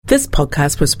This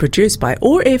podcast was produced by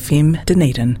OAR FM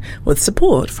Dunedin with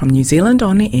support from New Zealand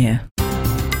On the Air.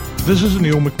 This is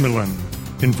Neil McMillan,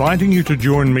 inviting you to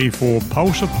join me for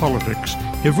Pulse of Politics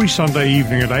every Sunday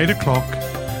evening at 8 o'clock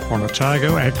on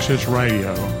Otago Access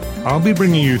Radio. I'll be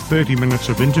bringing you 30 minutes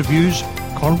of interviews,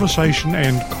 conversation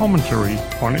and commentary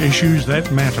on issues that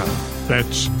matter.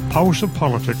 That's Pulse of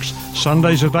Politics,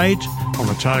 Sundays at 8 on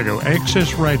Otago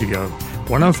Access Radio,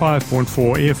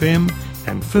 105.4 FM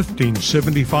and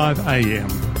 1575 AM.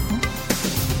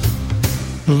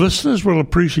 Listeners will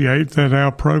appreciate that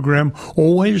our program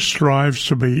always strives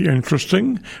to be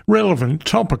interesting, relevant,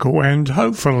 topical and,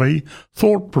 hopefully,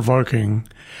 thought-provoking.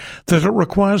 That it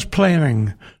requires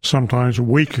planning, sometimes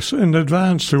weeks in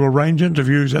advance to arrange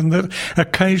interviews, and that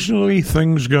occasionally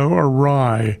things go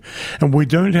awry and we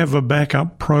don't have a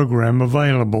backup program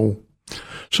available.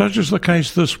 Such is the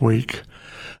case this week.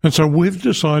 And so we've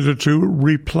decided to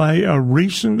replay a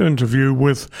recent interview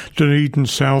with Dunedin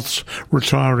South's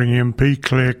retiring MP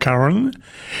Clare Curran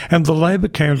and the Labour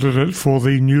candidate for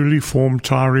the newly formed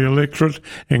Taieri electorate,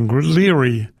 Ingrid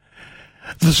Leary.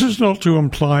 This is not to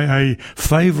imply a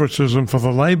favouritism for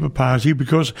the Labour Party,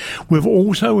 because we've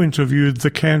also interviewed the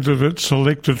candidates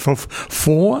selected for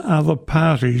 4 other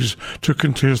parties to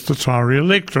contest the Taieri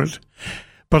electorate.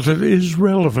 But it is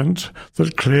relevant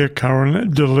that Clare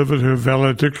Curran delivered her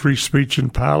valedictory speech in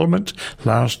Parliament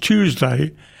last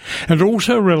Tuesday, and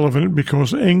also relevant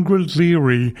because Ingrid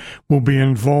Leary will be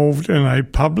involved in a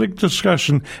public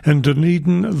discussion in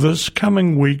Dunedin this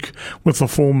coming week with the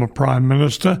former Prime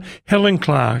Minister, Helen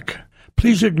Clark.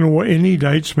 Please ignore any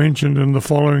dates mentioned in the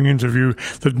following interview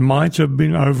that might have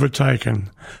been overtaken.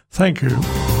 Thank you.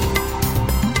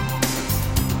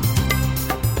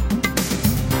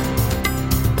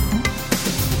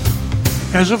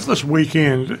 As of this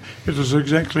weekend, it is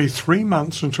exactly 3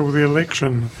 months until the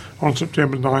election on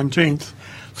September 19th.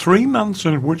 3 months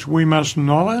in which we must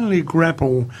not only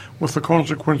grapple with the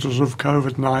consequences of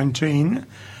COVID-19,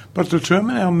 but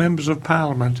determine our members of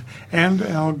Parliament and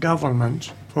our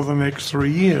government for the next 3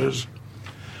 years.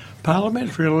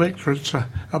 Parliamentary electorates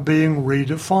are being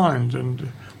redefined,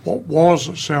 and what was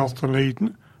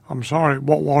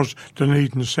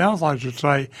Dunedin South, I should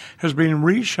say, has been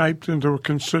reshaped into a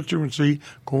constituency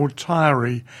called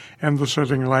Taieri, and the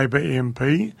sitting Labour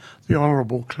MP, the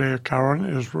Honourable Clare Curran,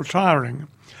 is retiring.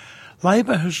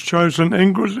 Labour has chosen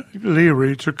Ingrid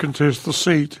Leary to contest the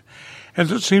seat, and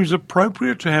it seems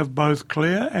appropriate to have both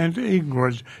Clare and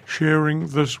Ingrid sharing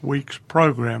this week's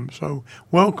program. So,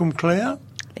 welcome, Clare.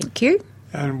 Thank you.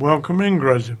 And welcome,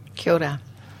 Ingrid. Kia ora.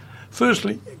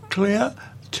 Firstly, Clare,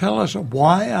 tell us,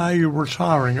 why are you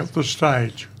retiring at this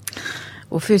stage?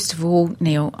 Well, first of all,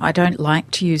 Neil, I don't like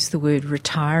to use the word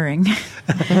retiring.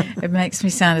 It makes me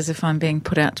sound as if I'm being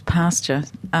put out to pasture,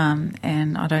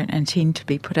 and I don't intend to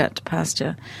be put out to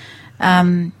pasture.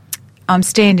 I'm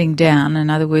standing down. In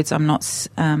other words, I'm not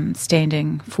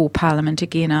standing for Parliament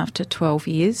again after 12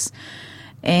 years.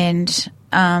 And,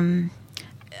 I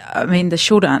mean, the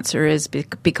short answer is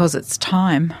because it's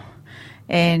time.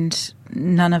 And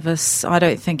none of us, I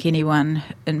don't think anyone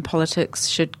in politics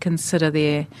should consider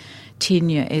their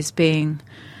tenure as being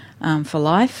for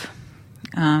life.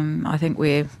 I think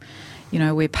we're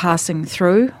passing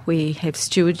through. We have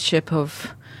stewardship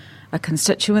of a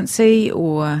constituency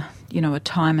or, a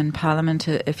time in Parliament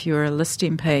if you're a list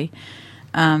MP.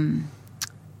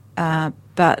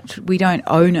 But we don't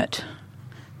own it.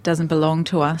 It doesn't belong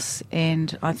to us.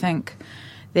 And I think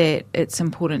that it's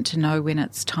important to know when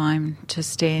it's time to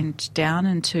stand down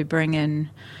and to bring in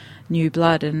new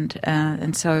blood,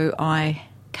 and so I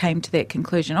came to that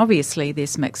conclusion. Obviously,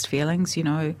 there's mixed feelings.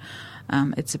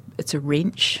 It's a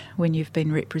wrench when you've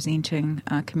been representing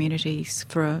communities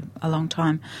for a long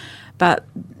time, but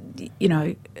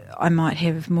I might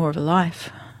have more of a life,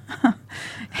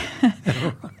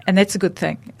 and that's a good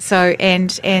thing. So and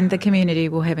the community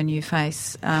will have a new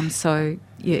face. So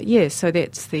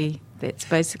that's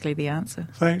basically the answer.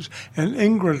 Thanks. And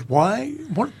Ingrid,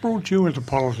 what brought you into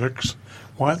politics?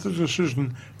 Why the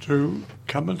decision to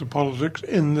come into politics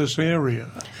in this area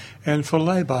and for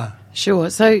Labour? Sure.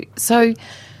 So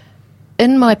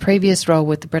in my previous role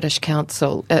with the British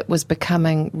Council, it was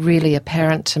becoming really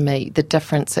apparent to me the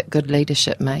difference that good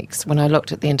leadership makes when I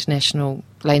looked at the international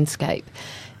landscape.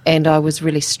 And I was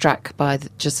really struck by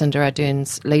Jacinda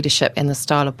Ardern's leadership and the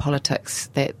style of politics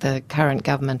that the current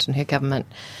government and her government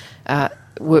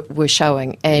were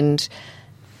showing. And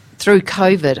through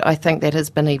COVID, I think that has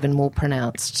been even more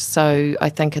pronounced. So I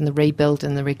think in the rebuild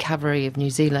and the recovery of New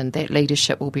Zealand, that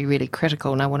leadership will be really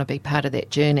critical, and I want to be part of that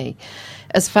journey.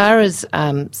 As far as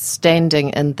standing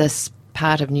in this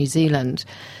part of New Zealand,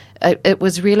 It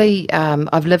was really,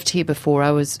 I've lived here before.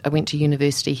 I went to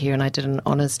university here and I did an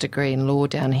honours degree in law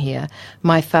down here.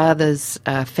 My father's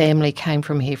family came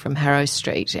from here, from Harrow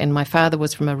Street, and my father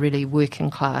was from a really working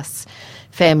class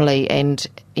family, and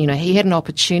he had an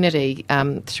opportunity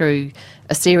through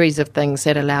a series of things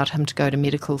that allowed him to go to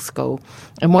medical school.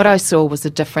 And what I saw was the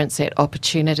difference that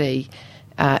opportunity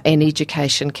and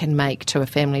education can make to a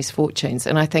family's fortunes,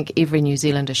 and I think every New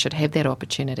Zealander should have that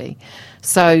opportunity.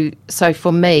 So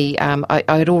for me, I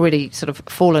had already sort of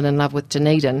fallen in love with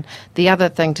Dunedin. The other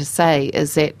thing to say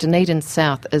is that Dunedin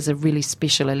South is a really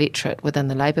special electorate within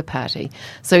the Labour Party.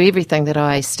 So everything that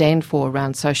I stand for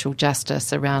around social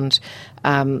justice, around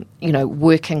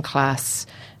working class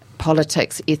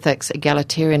politics, ethics,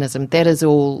 egalitarianism, that is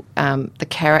all the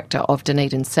character of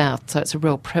Dunedin South. So it's a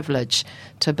real privilege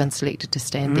to have been selected to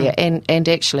stand there and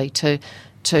actually to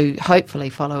hopefully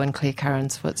follow in Clare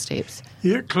Curran's footsteps.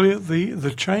 Yeah, Clare,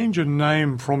 the change in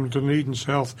name from Dunedin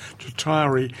South to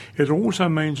Taieri, it also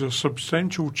means a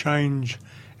substantial change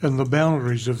in the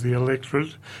boundaries of the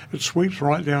electorate. It sweeps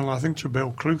right down, I think, to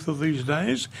Balclutha these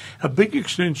days, a big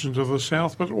extension to the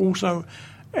south, but also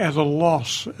at a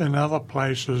loss in other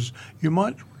places. You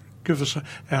might give us,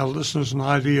 our listeners, an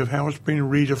idea of how it's been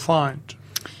redefined.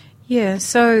 Yeah,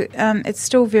 so it's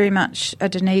still very much a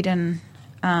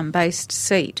Dunedin-based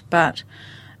seat, but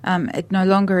it no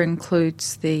longer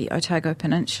includes the Otago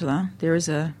Peninsula. There is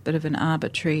a bit of an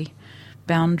arbitrary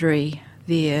boundary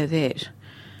there that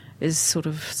is sort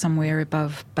of somewhere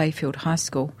above Bayfield High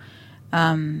School.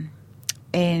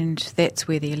 And that's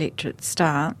where the electorate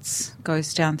starts,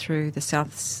 goes down through the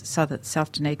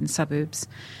South Dunedin suburbs,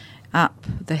 up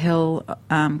the hill,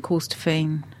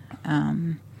 Corstorphine,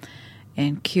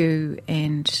 and Kew,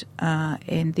 and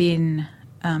then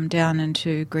down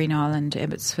into Green Island,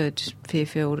 Abbotsford,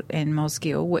 Fairfield and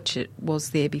Mosgiel, which it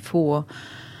was there before,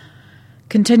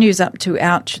 continues up to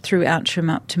through Outram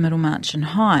up to Middlemarch and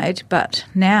Hyde, but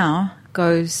now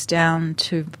goes down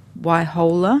to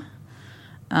Waihola,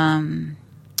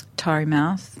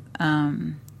 Tyremouth,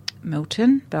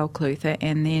 Milton, Balclutha,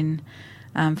 and then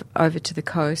over to the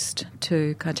coast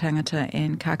to Kaitangata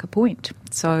and Kaka Point.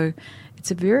 So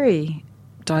it's a very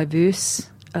diverse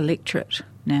electorate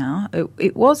now.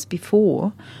 It was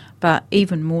before, but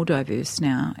even more diverse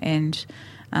now, and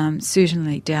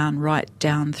certainly right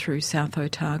down through South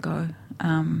Otago.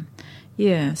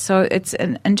 So it's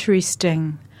an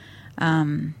interesting.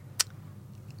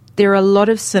 There are a lot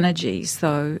of synergies,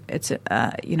 though. It's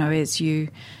as you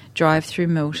drive through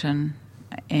Milton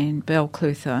and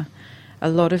Balclutha, a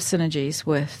lot of synergies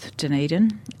with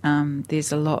Dunedin.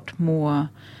 There's a lot more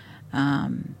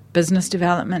business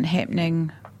development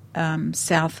happening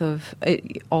south of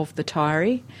the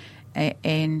Taieri,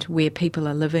 and where people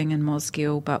are living in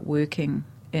Mosgiel but working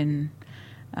in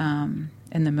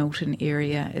the Milton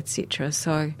area, etc.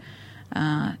 So.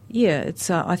 It's.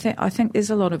 I think there's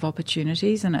a lot of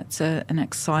opportunities, and it's an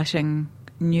exciting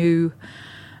new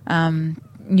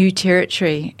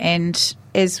territory. And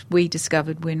as we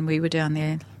discovered when we were down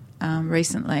there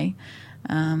recently,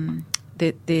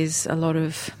 that there's a lot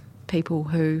of people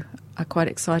who are quite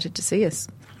excited to see us.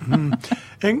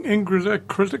 Ingrid, a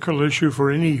critical issue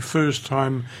for any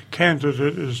first-time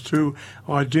candidate is to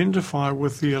identify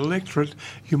with the electorate.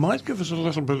 You might give us a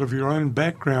little bit of your own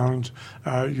background.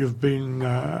 You've been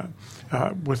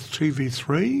with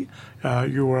TV3.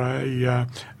 You were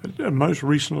most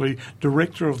recently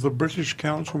director of the British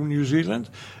Council New Zealand.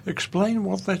 Explain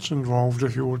what that's involved,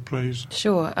 if you would, please.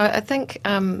 Sure. I think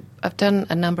I've done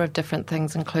a number of different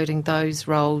things, including those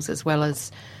roles, as well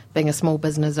as being a small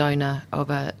business owner of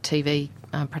a TV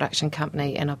production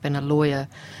company, and I've been a lawyer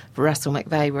for Russell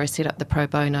McVeigh, where I set up the pro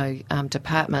bono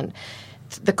department.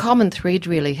 The common thread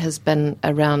really has been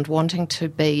around wanting to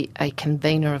be a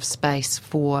convener of space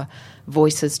for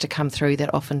voices to come through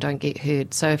that often don't get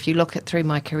heard. So if you look at through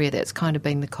my career, that's kind of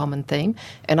been the common theme,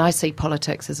 and I see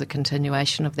politics as a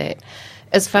continuation of that.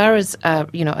 As far as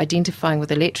identifying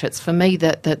with electorates, for me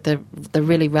the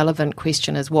really relevant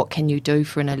question is, what can you do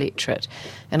for an electorate?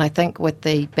 And I think with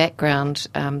the background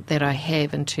that I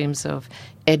have in terms of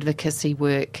advocacy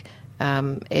work,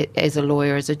 as a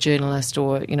lawyer, as a journalist,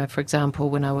 or, for example,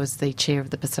 when I was the chair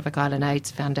of the Pacific Island AIDS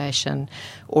Foundation,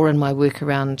 or in my work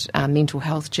around mental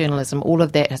health journalism, all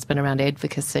of that has been around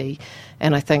advocacy.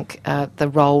 And I think the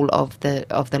role of the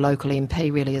local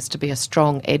MP really is to be a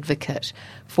strong advocate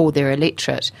for their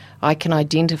electorate. I can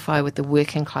identify with the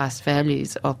working class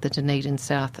values of the Dunedin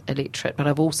South electorate, but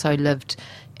I've also lived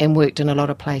and worked in a lot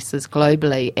of places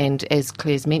globally, and as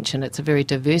Claire's mentioned, it's a very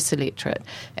diverse electorate,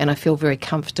 and I feel very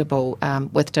comfortable well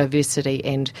with diversity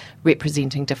and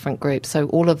representing different groups. So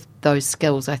all of those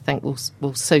skills, I think,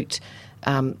 will suit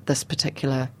this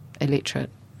particular electorate.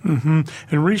 Mm-hmm.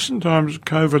 In recent times,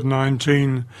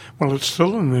 COVID-19, well, it's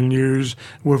still in the news.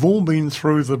 We've all been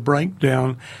through the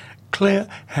breakdown. Clare,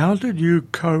 how did you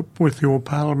cope with your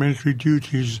parliamentary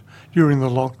duties during the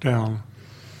lockdown?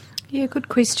 Yeah, good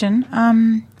question.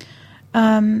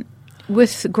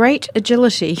 With great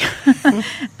agility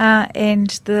and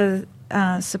the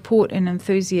support and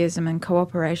enthusiasm and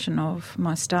cooperation of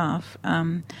my staff,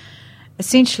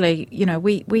 essentially,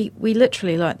 we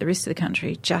literally, like the rest of the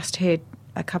country, just had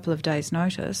a couple of days'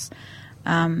 notice,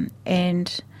 but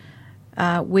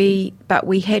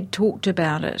we had talked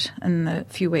about it in the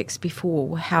few weeks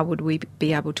before. How would we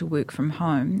be able to work from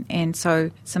home? And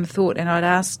so some thought, and I'd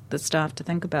asked the staff to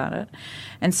think about it,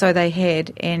 and so they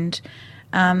had. And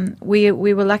we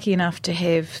were lucky enough to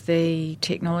have the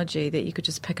technology that you could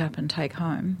just pick up and take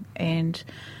home, and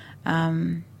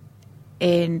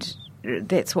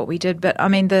that's what we did. But I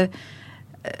mean,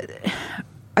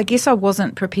 I guess I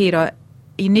wasn't prepared.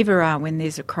 You never are when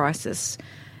there's a crisis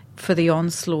for the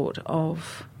onslaught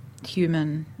of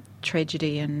human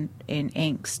tragedy and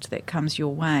angst that comes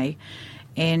your way.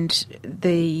 And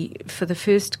for the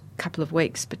first couple of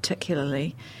weeks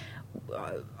particularly,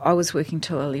 I was working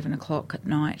till 11 o'clock at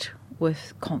night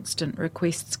with constant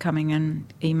requests coming in,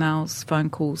 emails,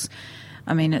 phone calls.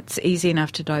 I mean, it's easy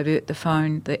enough to divert the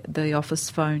phone, the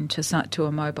office phone, to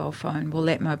a mobile phone. Well,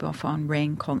 that mobile phone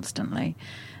rang constantly.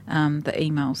 The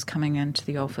emails coming into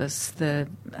the office,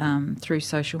 through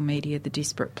social media, the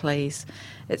desperate pleas,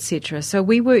 etc. So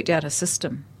we worked out a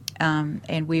system,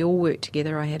 and we all worked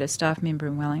together. I had a staff member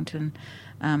in Wellington,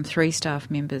 3 staff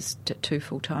members, 2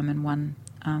 full-time and 1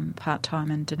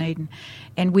 part-time in Dunedin.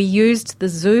 And we used the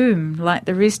Zoom, like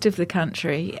the rest of the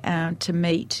country, to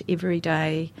meet every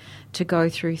day, to go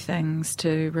through things,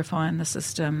 to refine the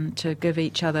system, to give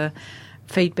each other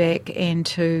feedback, and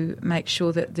to make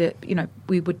sure that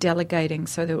we were delegating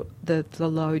so that the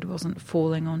load wasn't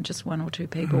falling on just 1 or 2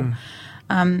 people.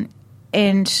 I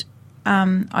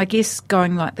guess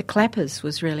going like the clappers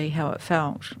was really how it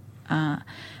felt.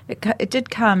 It did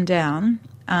calm down,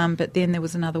 but then there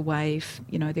was another wave.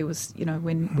 There was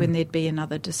when there'd be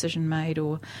another decision made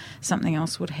or something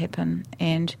else would happen,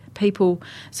 and people,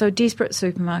 so desperate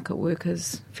supermarket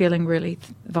workers feeling really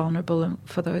vulnerable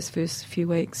for those first few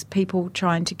weeks, people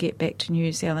trying to get back to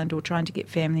New Zealand or trying to get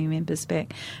family members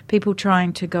back, people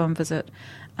trying to go and visit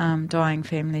dying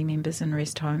family members in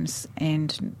rest homes,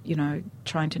 and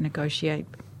trying to negotiate,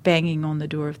 banging on the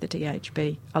door of the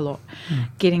DHB a lot,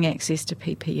 getting access to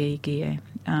PPE gear,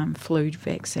 flu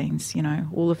vaccines,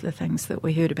 all of the things that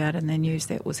we heard about in the news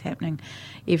that was happening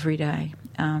every day.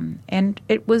 And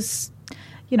it was,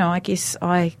 I guess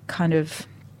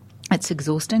it's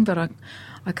exhausting, but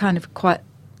I kind of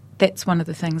that's one of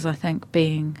the things I think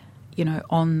being,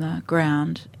 on the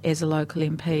ground as a local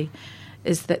MP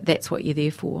is that's what you're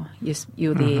there for.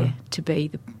 You're there to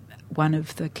be one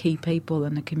of the key people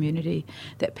in the community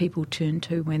that people turn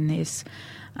to when there's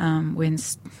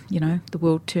the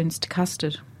world turns to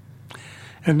custard.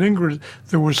 And Ingrid,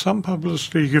 there was some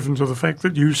publicity given to the fact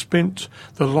that you spent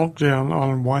the lockdown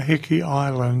on Waiheke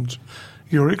Island.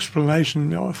 Your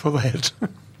explanation for that?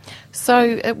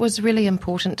 So it was really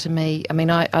important to me. I mean,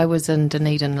 I was in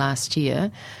Dunedin last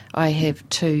year. I have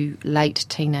 2 late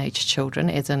teenage children,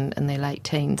 as in their late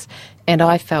teens, and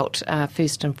I felt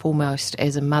first and foremost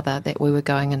as a mother that we were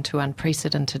going into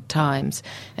unprecedented times,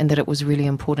 and that it was really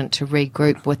important to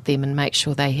regroup with them and make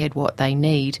sure they had what they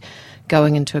need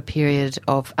going into a period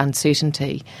of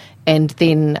uncertainty. And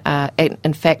then,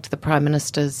 in fact, the Prime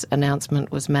Minister's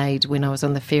announcement was made when I was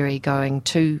on the ferry going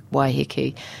to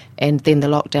Waiheke, and then the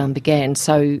lockdown began.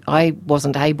 So I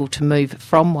wasn't able to move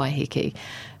from Waiheke.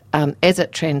 As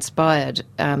it transpired,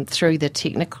 through the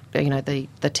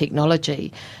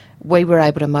technology, we were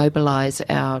able to mobilise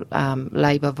our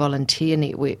Labour volunteer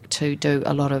network to do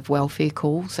a lot of welfare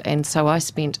calls, and so I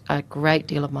spent a great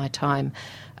deal of my time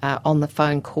on the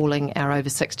phone calling our over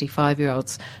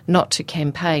 65-year-olds, not to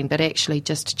campaign, but actually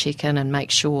just to check in and make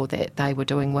sure that they were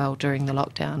doing well during the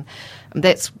lockdown. And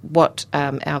that's what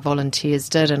our volunteers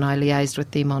did, and I liaised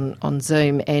with them on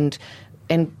Zoom. And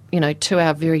to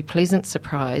our very pleasant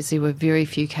surprise, there were very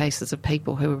few cases of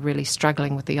people who were really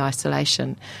struggling with the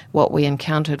isolation. What we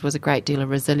encountered was a great deal of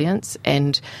resilience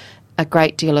and a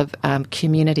great deal of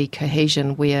community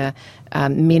cohesion, where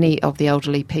many of the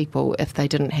elderly people, if they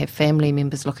didn't have family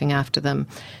members looking after them,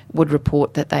 would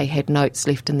report that they had notes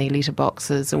left in their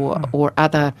letterboxes or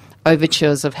other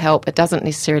overtures of help. It doesn't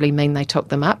necessarily mean they took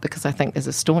them up, because I think there's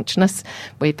a staunchness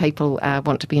where people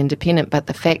want to be independent, but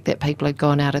the fact that people had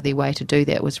gone out of their way to do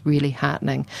that was really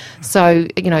heartening. So,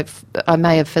 I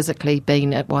may have physically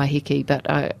been at Waiheke,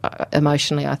 but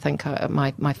emotionally I think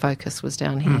my focus was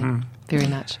down here very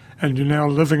much. And you're now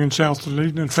living in South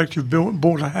Dunedin. In fact, you've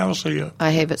bought a house here.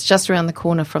 I have. It's just around the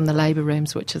corner from the labour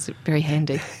rooms, which is very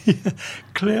handy. Yeah.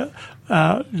 Clare,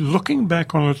 looking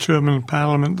back on a term in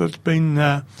Parliament that's been,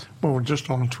 just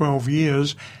on 12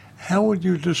 years, how would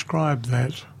you describe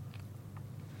that?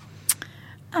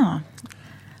 Oh,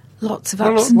 lots of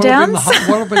ups and downs.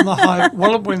 What have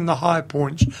been the high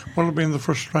points? What have been the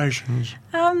frustrations?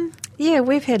 Yeah,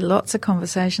 we've had lots of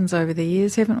conversations over the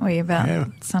years, haven't we, about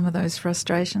some of those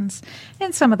frustrations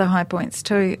and some of the high points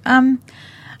too.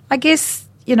 I guess,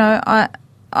 I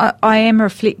am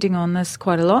reflecting on this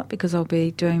quite a lot, because I'll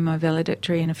be doing my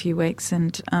valedictory in a few weeks,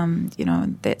 and,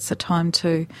 that's a time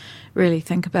to really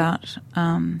think about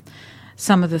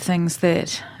some of the things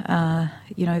that,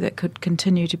 that could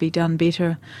continue to be done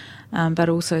better, but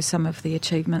also some of the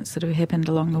achievements that have happened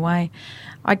along the way.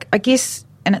 I guess...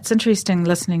 And it's interesting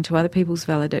listening to other people's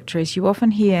valedictories. You often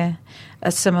hear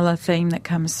a similar theme that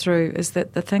comes through, is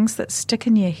that the things that stick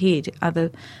in your head are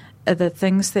the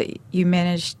things that you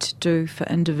managed to do for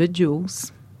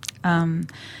individuals. And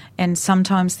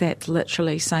sometimes that's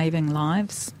literally saving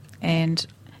lives. And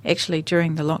actually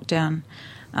during the lockdown,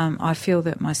 I feel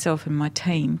that myself and my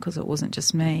team, because it wasn't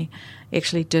just me,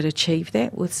 actually did achieve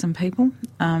that with some people.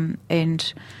 And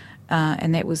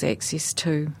that was access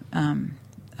to...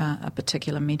 a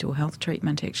particular mental health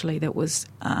treatment, actually, that was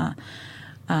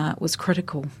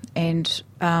critical. And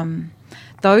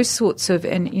those sorts of,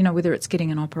 and whether it's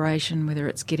getting an operation, whether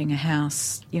it's getting a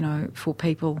house, for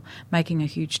people, making a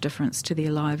huge difference to their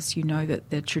lives,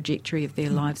 that the trajectory of their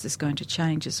lives is going to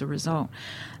change as a result.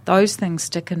 Those things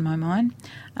stick in my mind.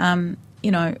 I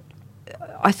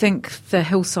think the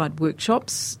hillside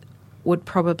workshops would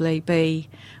probably be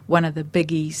one of the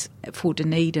biggies for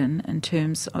Dunedin in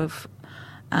terms of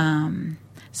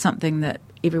something that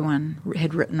everyone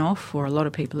had written off, or a lot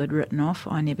of people had written off.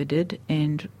 I never did,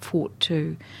 and fought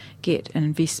to get an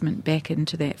investment back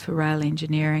into that for rail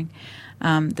engineering.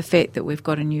 The fact that we've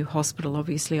got a new hospital,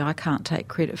 obviously I can't take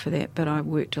credit for that, but I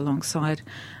worked alongside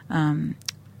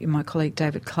my colleague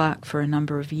David Clark for a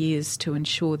number of years to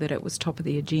ensure that it was top of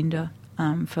the agenda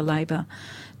for Labour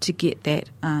to get that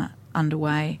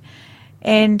underway.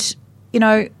 And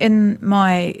in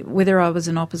whether I was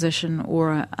in opposition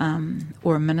or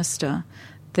a minister,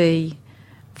 the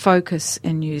focus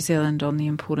in New Zealand on the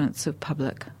importance of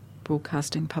public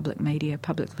broadcasting, public media,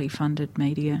 publicly funded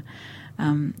media,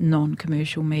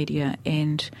 non-commercial media,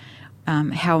 and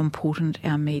how important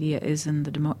our media is in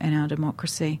our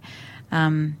democracy.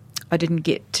 I didn't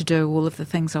get to do all of the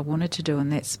things I wanted to do in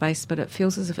that space, but it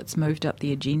feels as if it's moved up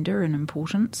the agenda in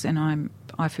importance, and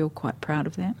I feel quite proud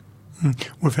of that.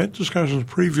 We've had discussions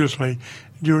previously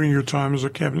during your time as a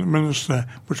cabinet minister,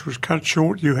 which was cut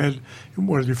short. You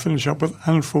finish up with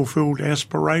unfulfilled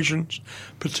aspirations,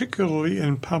 particularly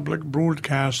in public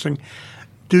broadcasting.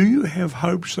 Do you have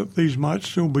hopes that these might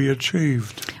still be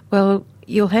achieved? Well,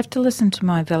 you'll have to listen to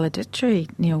my valedictory,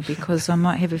 Neil, because I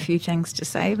might have a few things to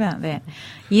say about that.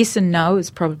 Yes and no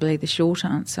is probably the short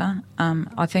answer.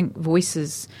 I think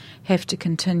voices have to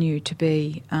continue to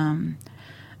be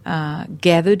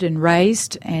gathered and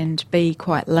raised and be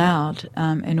quite loud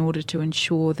in order to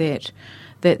ensure that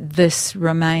this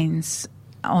remains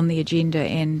on the agenda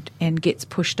and gets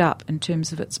pushed up in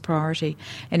terms of its priority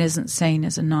and isn't seen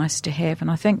as a nice to have. And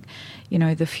I think,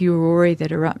 the furore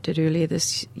that erupted earlier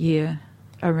this year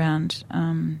around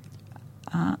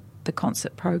the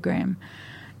concert program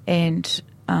and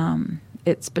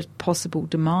its possible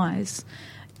demise,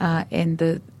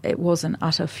 it was an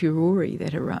utter furore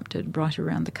that erupted right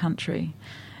around the country,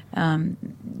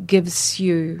 gives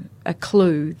you a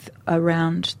clue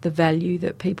around the value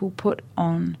that people put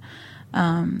on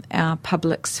our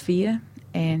public sphere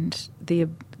and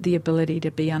the ability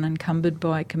to be unencumbered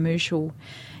by commercial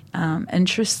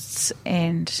interests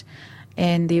and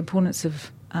the importance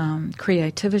of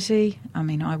creativity. I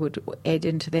mean, I would add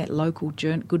into that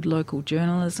good local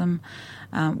journalism.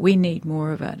 We need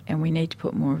more of it, and we need to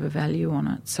put more of a value on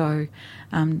it. So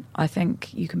I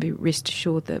think you can be rest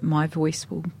assured that my voice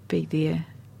will be there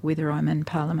whether I'm in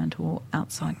Parliament or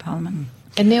outside Parliament.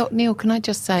 And Neil, can I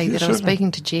just say that I was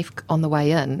speaking to Jeff on the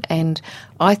way in, and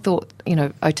I thought,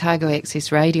 Otago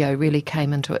Access Radio really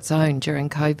came into its own during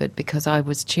COVID, because I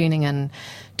was tuning in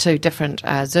to different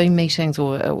Zoom meetings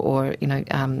or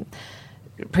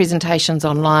presentations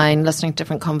online, listening to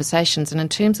different conversations, and in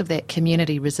terms of that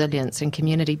community resilience and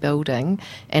community building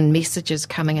and messages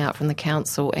coming out from the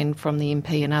council and from the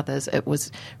MP and others, it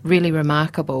was really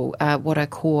remarkable what a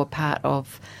core part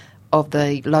of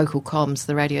the local comms,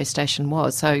 the radio station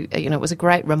was. So, it was a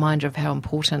great reminder of how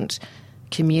important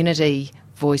community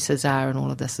voices are in all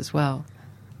of this as well.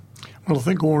 Well, I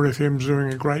think OAR FM's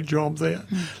doing a great job there.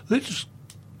 Let's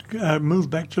move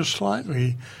back just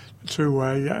slightly to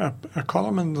a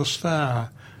column in The Star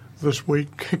this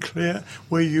week, Clare,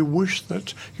 where you wish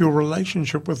that your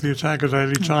relationship with the Otago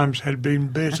Daily Times had been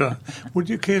better. Would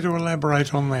you care to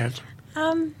elaborate on that?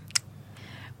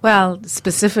 Well,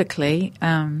 specifically,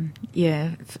 I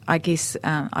guess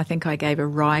I think I gave a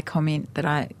wry comment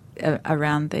that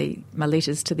around my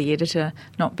letters to the editor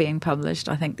not being published.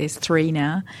 I think there's 3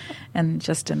 now, and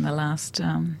just in the last,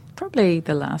 probably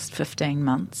the last 15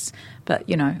 months. But,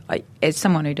 as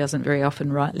someone who doesn't very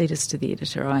often write letters to the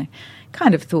editor, I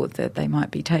kind of thought that they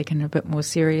might be taken a bit more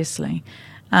seriously.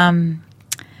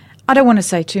 I don't want to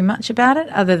say too much about it,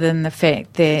 other than the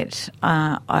fact that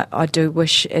I do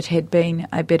wish it had been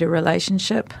a better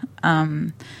relationship.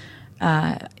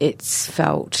 It's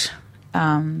felt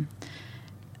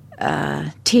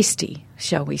testy,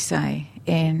 shall we say,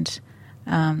 and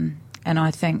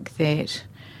I think that,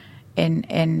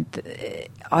 and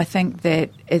I think that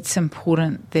it's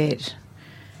important that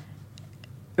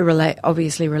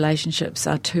obviously relationships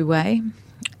are two-way.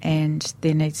 And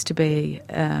there needs to be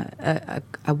a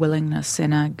willingness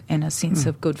and a sense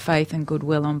of good faith and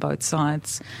goodwill on both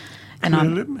sides.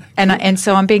 And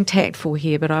so I'm being tactful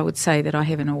here, but I would say that I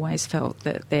haven't always felt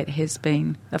that has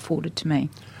been afforded to me.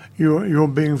 You're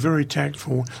being very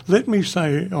tactful. Let me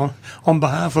say, on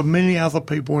behalf of many other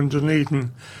people in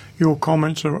Dunedin, your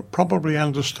comments are probably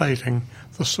understating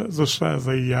the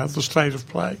state of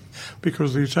play,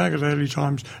 because the Otago Daily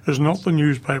Times is not the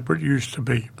newspaper it used to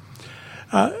be.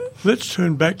 Let's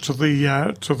turn back to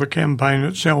the campaign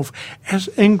itself. As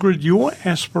Ingrid, your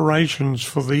aspirations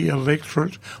for the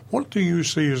electorate, what do you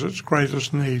see as its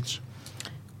greatest needs?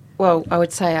 Well, I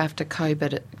would say after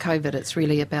COVID, it's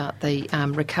really about the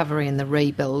recovery and the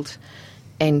rebuild,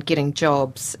 and getting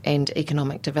jobs and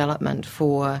economic development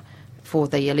for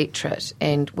the electorate,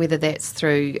 and whether that's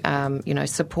through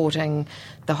supporting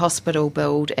the hospital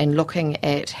build and looking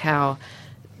at how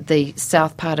the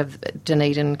south part of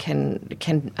Dunedin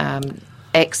can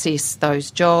access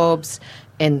those jobs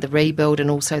and the rebuild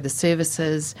and also the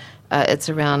services. It's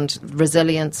around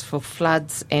resilience for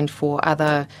floods and for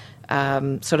other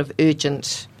sort of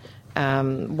urgent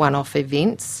one-off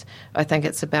events. I think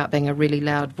it's about being a really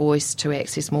loud voice to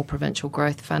access more provincial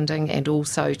growth funding, and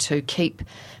also to keep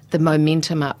the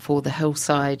momentum up for the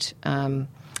hillside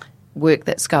work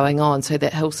that's going on, so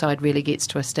that Hillside really gets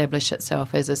to establish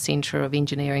itself as a centre of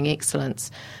engineering excellence,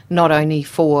 not only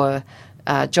for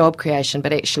job creation,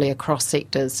 but actually across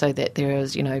sectors, so that there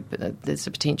is, there's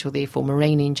a potential there for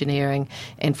marine engineering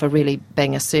and for really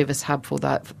being a service hub for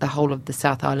the whole of the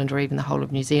South Island, or even the whole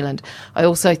of New Zealand. I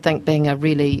also think being a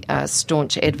really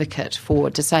staunch advocate for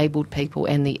disabled people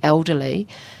and the elderly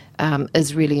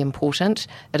is really important.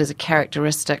 It is a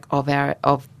characteristic of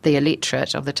the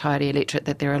electorate, of the Tairi electorate,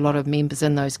 that there are a lot of members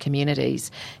in those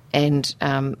communities, and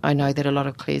I know that a lot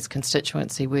of Clare's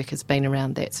constituency work has been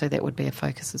around that, so that would be a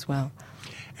focus as well.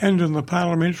 And in the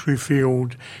parliamentary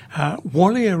field,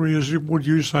 what areas would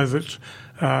you say that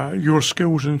your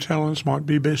skills and talents might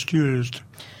be best used?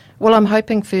 Well, I'm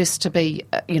hoping first to be,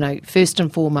 first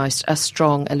and foremost, a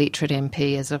strong electorate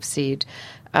MP, as I've said,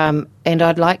 and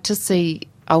I'd like to see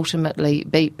ultimately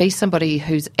be somebody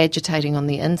who's agitating on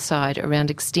the inside around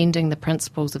extending the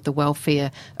principles of the welfare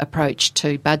approach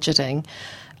to budgeting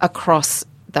across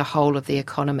the whole of the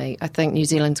economy. I think New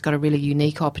Zealand's got a really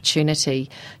unique opportunity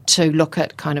to look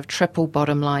at kind of triple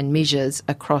bottom line measures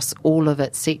across all of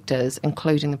its sectors,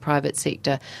 including the private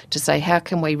sector, to say how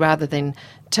can we, rather than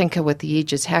tinker with the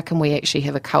edges, how can we actually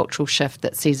have a cultural shift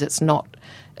that says it's not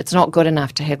good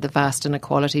enough to have the vast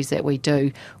inequalities that we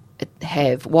do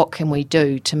have. What can we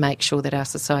do to make sure that our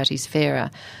society's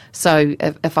fairer? So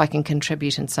if I can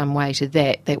contribute in some way to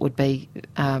that would be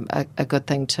a good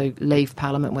thing to leave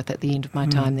Parliament with at the end of my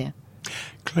time there.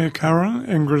 Clare, Curran,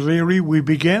 Ingrid, Leary, we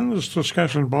began this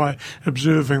discussion by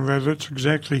observing that it's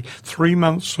exactly 3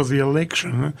 months to the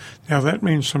election. Now that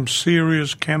means some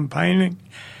serious campaigning.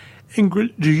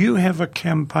 Ingrid, do you have a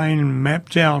campaign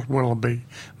mapped out? Will it be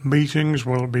meetings?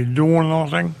 Will it be door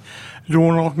knocking? It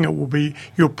will be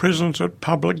your presence at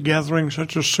public gatherings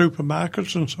such as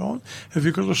supermarkets and so on. Have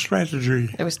you got a strategy?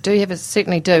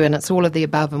 Certainly do, and it's all of the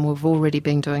above, and we've already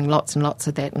been doing lots and lots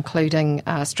of that, including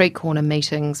street corner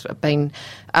meetings. We've been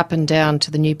up and down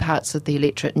to the new parts of the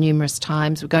electorate numerous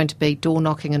times. We're going to be door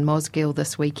knocking in Mosgiel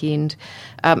this weekend.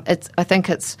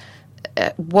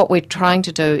 What we're trying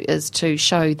to do is to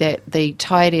show that the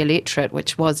Tairi electorate,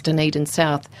 which was Dunedin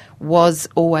South, was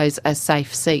always a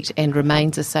safe seat and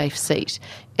remains a safe seat,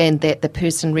 and that the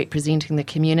person representing the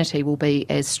community will be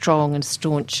as strong and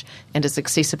staunch and as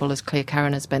accessible as Clare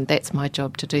Curran has been. That's my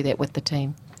job, to do that with the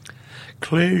team.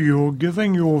 Clare, you're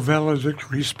giving your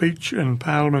valedictory speech in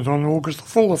Parliament on August the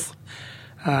 4th,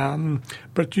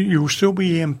 but you'll still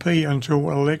be MP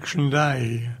until election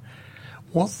day.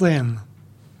 What then?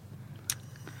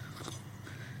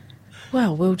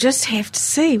 Well, we'll just have to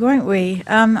see, won't we?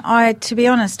 To be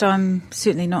honest, I'm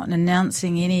certainly not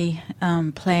announcing any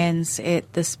plans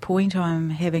at this point.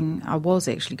 I was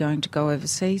actually going to go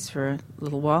overseas for a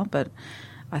little while, but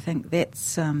I think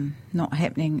that's not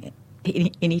happening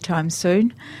anytime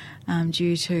soon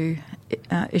due to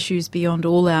issues beyond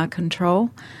all our control.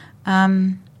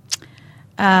 You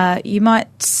might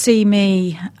see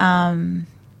me down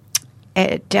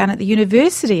at the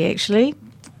university, actually,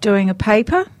 doing a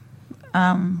paper.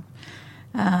 I'm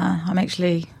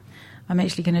actually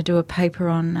going to do a paper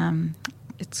on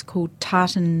it's called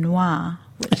tartan noir,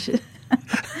 which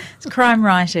it's crime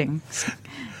writing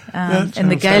in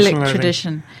the Gaelic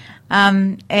tradition,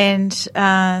 so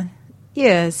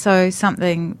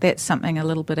that's something a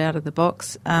little bit out of the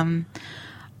box. I'm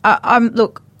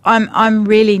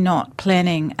really not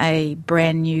planning a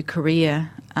brand new career.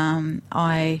 I'm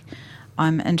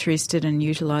interested in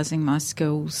utilising my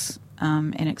skills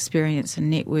and experience and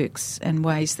networks in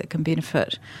ways that can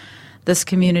benefit this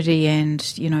community and,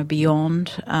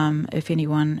 beyond, if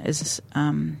anyone is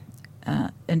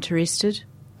interested.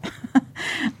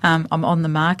 I'm on the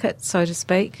market, so to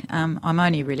speak. I'm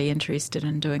only really interested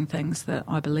in doing things that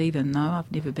I believe in, though.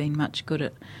 I've never been much good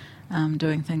at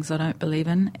doing things I don't believe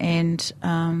in, and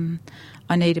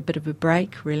I need a bit of a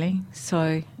break, really.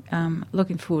 So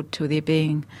looking forward to there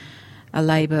being a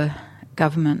Labour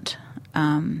government,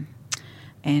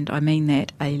 and I mean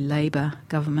that, a Labour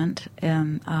government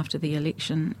after the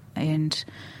election, and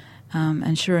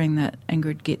ensuring that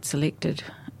Ingrid gets elected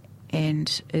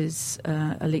and is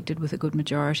elected with a good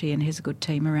majority and has a good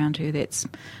team around her. That's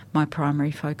my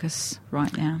primary focus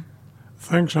right now.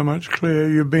 Thanks so much, Clare.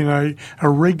 You've been a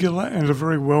regular and a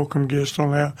very welcome guest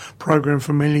on our program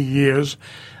for many years.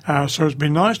 So it's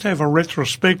been nice to have a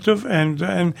retrospective and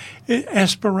an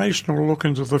aspirational look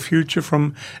into the future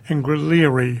from Ingrid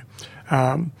Leary,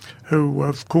 who,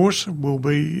 of course, will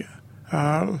be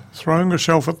throwing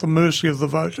herself at the mercy of the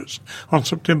voters on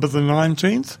September the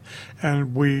 19th.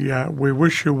 And we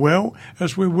wish you well,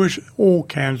 as we wish all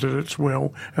candidates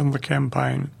well in the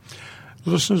campaign.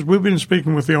 Listeners, we've been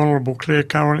speaking with the Honourable Clare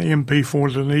Curran, MP for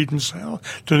Dunedin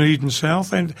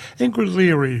South, and Ingrid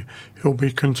Leary, who'll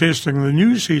be contesting the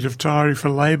new seat of Tairi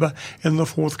for Labour in the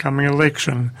forthcoming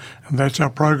election. And that's our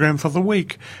program for the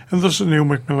week. And this is Neil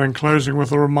McMillan closing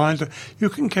with a reminder you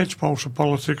can catch Pulse of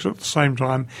Politics at the same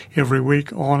time every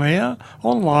week on air,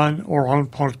 online or on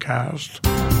podcast.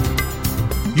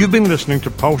 You've been listening to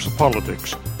Pulse of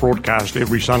Politics, broadcast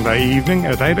every Sunday evening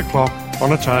at 8 o'clock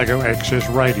on Otago Access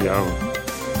Radio.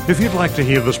 If you'd like to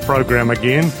hear this program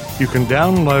again, you can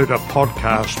download a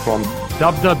podcast from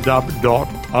www.oar.org.nz.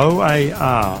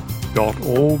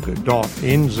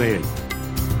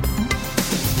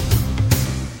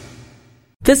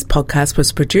 This podcast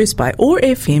was produced by OAR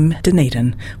FM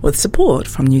Dunedin with support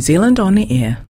from New Zealand On the Air.